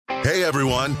Hey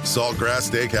everyone, Saltgrass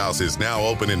Steakhouse is now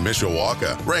open in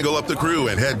Mishawaka. Wrangle up the crew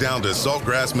and head down to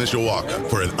Saltgrass Mishawaka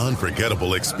for an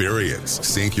unforgettable experience.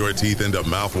 Sink your teeth into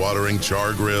mouth-watering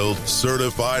char-grilled,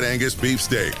 certified Angus beef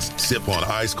steaks. Sip on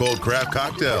ice-cold craft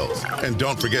cocktails. And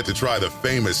don't forget to try the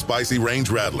famous spicy range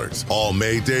rattlers, all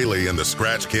made daily in the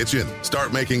Scratch Kitchen.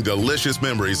 Start making delicious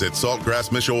memories at Saltgrass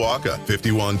Mishawaka,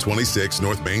 5126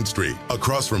 North Main Street,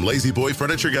 across from Lazy Boy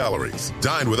Furniture Galleries.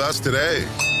 Dine with us today.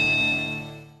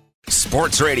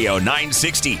 Sports Radio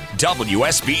 960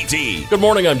 WSBT. Good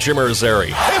morning, I'm Jim Irizarry.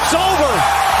 It's over!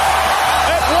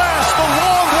 At last, the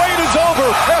long wait is over.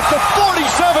 After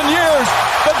 47 years,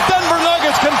 the Denver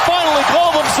Nuggets can finally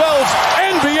call themselves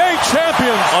NBA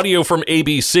champions. Audio from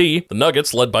ABC. The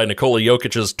Nuggets, led by Nikola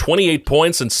Jokic's 28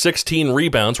 points and 16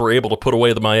 rebounds, were able to put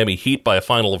away the Miami Heat by a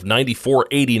final of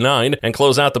 94-89 and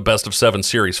close out the best-of-7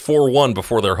 series 4-1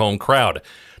 before their home crowd.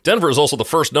 Denver is also the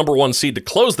first number one seed to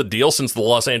close the deal since the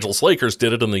Los Angeles Lakers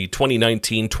did it in the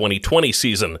 2019-2020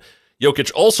 season.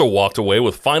 Jokic also walked away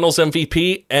with Finals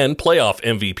MVP and Playoff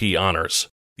MVP honors.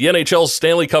 The NHL's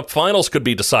Stanley Cup Finals could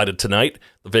be decided tonight.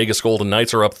 The Vegas Golden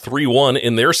Knights are up 3-1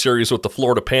 in their series with the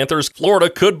Florida Panthers. Florida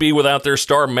could be without their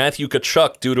star Matthew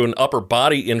Tkachuk due to an upper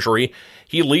body injury.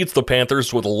 He leads the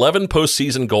Panthers with 11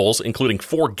 postseason goals, including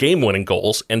 4 game-winning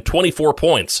goals, and 24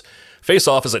 points.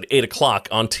 Face-off is at 8 o'clock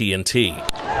on TNT. There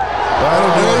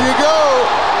you go.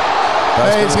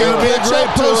 Hey, it's going to be a great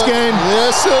postgame.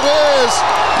 Yes, it is.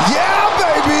 Yeah,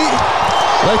 baby.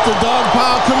 Let the dog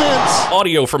pile commence.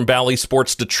 Audio from Bally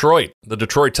Sports Detroit. The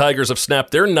Detroit Tigers have snapped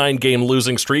their 9-game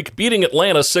losing streak, beating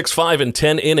Atlanta 6-5 in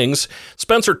 10 innings.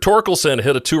 Spencer Torkelson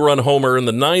hit a 2-run homer in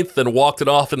the 9th and walked it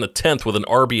off in the 10th with an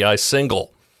RBI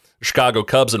single. The Chicago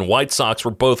Cubs and White Sox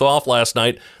were both off last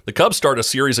night. The Cubs start a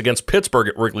series against Pittsburgh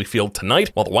at Wrigley Field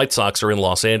tonight, while the White Sox are in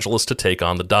Los Angeles to take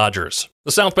on the Dodgers.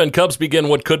 The South Bend Cubs begin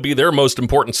what could be their most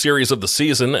important series of the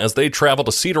season as they travel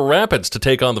to Cedar Rapids to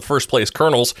take on the first-place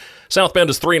Colonels. South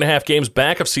Bend is 3.5 games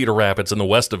back of Cedar Rapids in the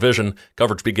West Division.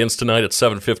 Coverage begins tonight at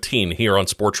 7:15 here on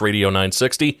Sports Radio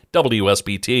 960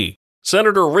 WSBT.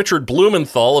 Senator Richard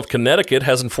Blumenthal of Connecticut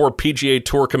has informed PGA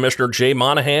Tour Commissioner Jay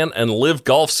Monahan and Live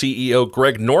Golf CEO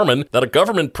Greg Norman that a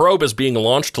government probe is being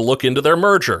launched to look into their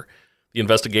merger. The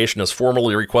investigation has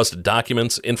formally requested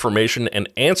documents, information, and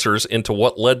answers into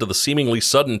what led to the seemingly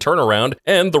sudden turnaround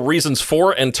and the reasons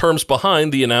for and terms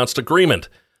behind the announced agreement.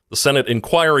 The Senate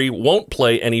inquiry won't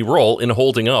play any role in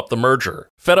holding up the merger.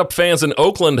 Fed-up fans in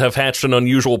Oakland have hatched an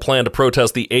unusual plan to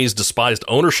protest the A's despised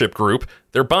ownership group.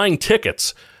 They're buying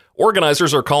tickets.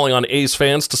 Organizers are calling on A's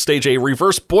fans to stage a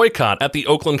reverse boycott at the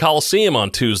Oakland Coliseum on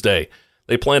Tuesday.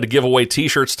 They plan to give away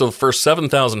t-shirts to the first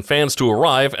 7,000 fans to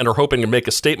arrive and are hoping to make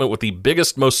a statement with the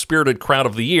biggest, most spirited crowd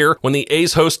of the year when the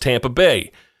A's host Tampa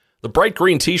Bay. The bright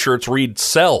green t-shirts read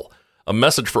 "Sell," a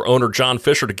message for owner John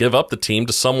Fisher to give up the team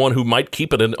to someone who might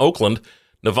keep it in Oakland.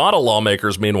 Nevada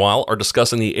lawmakers, meanwhile, are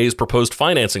discussing the A's proposed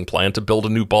financing plan to build a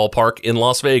new ballpark in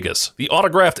Las Vegas. The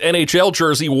autographed NHL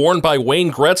jersey worn by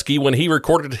Wayne Gretzky when he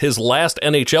recorded his last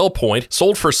NHL point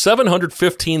sold for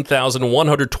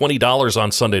 $715,120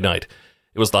 on Sunday night.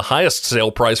 It was the highest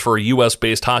sale price for a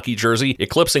U.S.-based hockey jersey,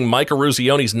 eclipsing Mike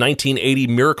Eruzione's 1980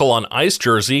 Miracle on Ice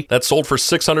jersey that sold for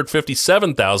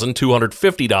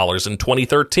 $657,250 in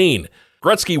 2013.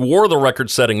 Gretzky wore the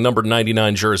record-setting number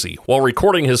 99 jersey while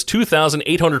recording his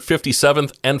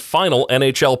 2,857th and final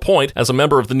NHL point as a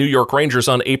member of the New York Rangers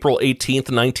on April 18,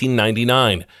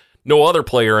 1999. No other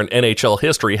player in NHL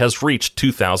history has reached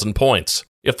 2,000 points.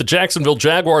 If the Jacksonville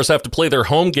Jaguars have to play their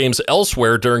home games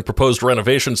elsewhere during proposed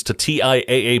renovations to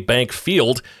TIAA Bank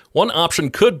Field, one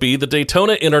option could be the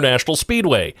Daytona International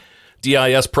Speedway.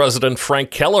 DIS President Frank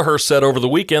Kelleher said over the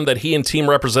weekend that he and team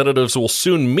representatives will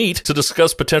soon meet to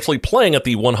discuss potentially playing at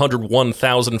the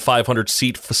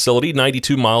 101,500-seat facility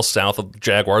 92 miles south of the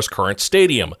Jaguars' current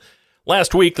stadium.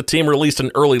 Last week, the team released an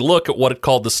early look at what it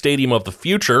called the Stadium of the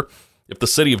Future. If the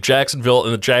city of Jacksonville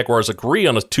and the Jaguars agree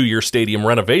on a 2-year stadium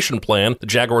renovation plan, the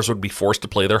Jaguars would be forced to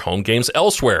play their home games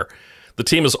elsewhere. The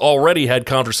team has already had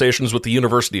conversations with the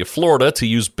University of Florida to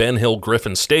use Ben Hill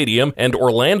Griffin Stadium and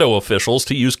Orlando officials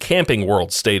to use Camping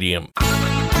World Stadium.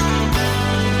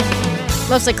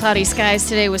 Mostly cloudy skies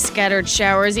today with scattered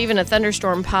showers, even a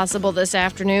thunderstorm possible this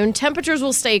afternoon. Temperatures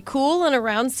will stay cool and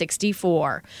around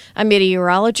 64. I'm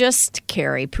meteorologist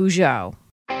Carrie Peugeot.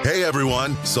 Hey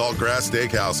everyone, Saltgrass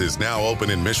Steakhouse is now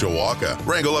open in Mishawaka.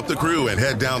 Wrangle up the crew and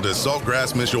head down to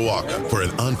Saltgrass Mishawaka for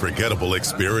an unforgettable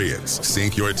experience.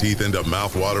 Sink your teeth into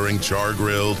mouth-watering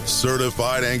char-grilled,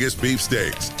 certified Angus beef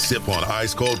steaks. Sip on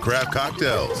ice-cold craft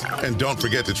cocktails. And don't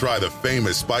forget to try the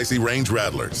famous spicy range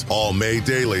rattlers, all made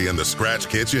daily in the Scratch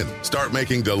Kitchen. Start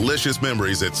making delicious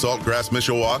memories at Saltgrass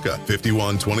Mishawaka,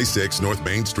 5126 North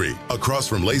Main Street, across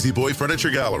from Lazy Boy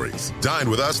Furniture Galleries. Dine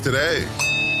with us today.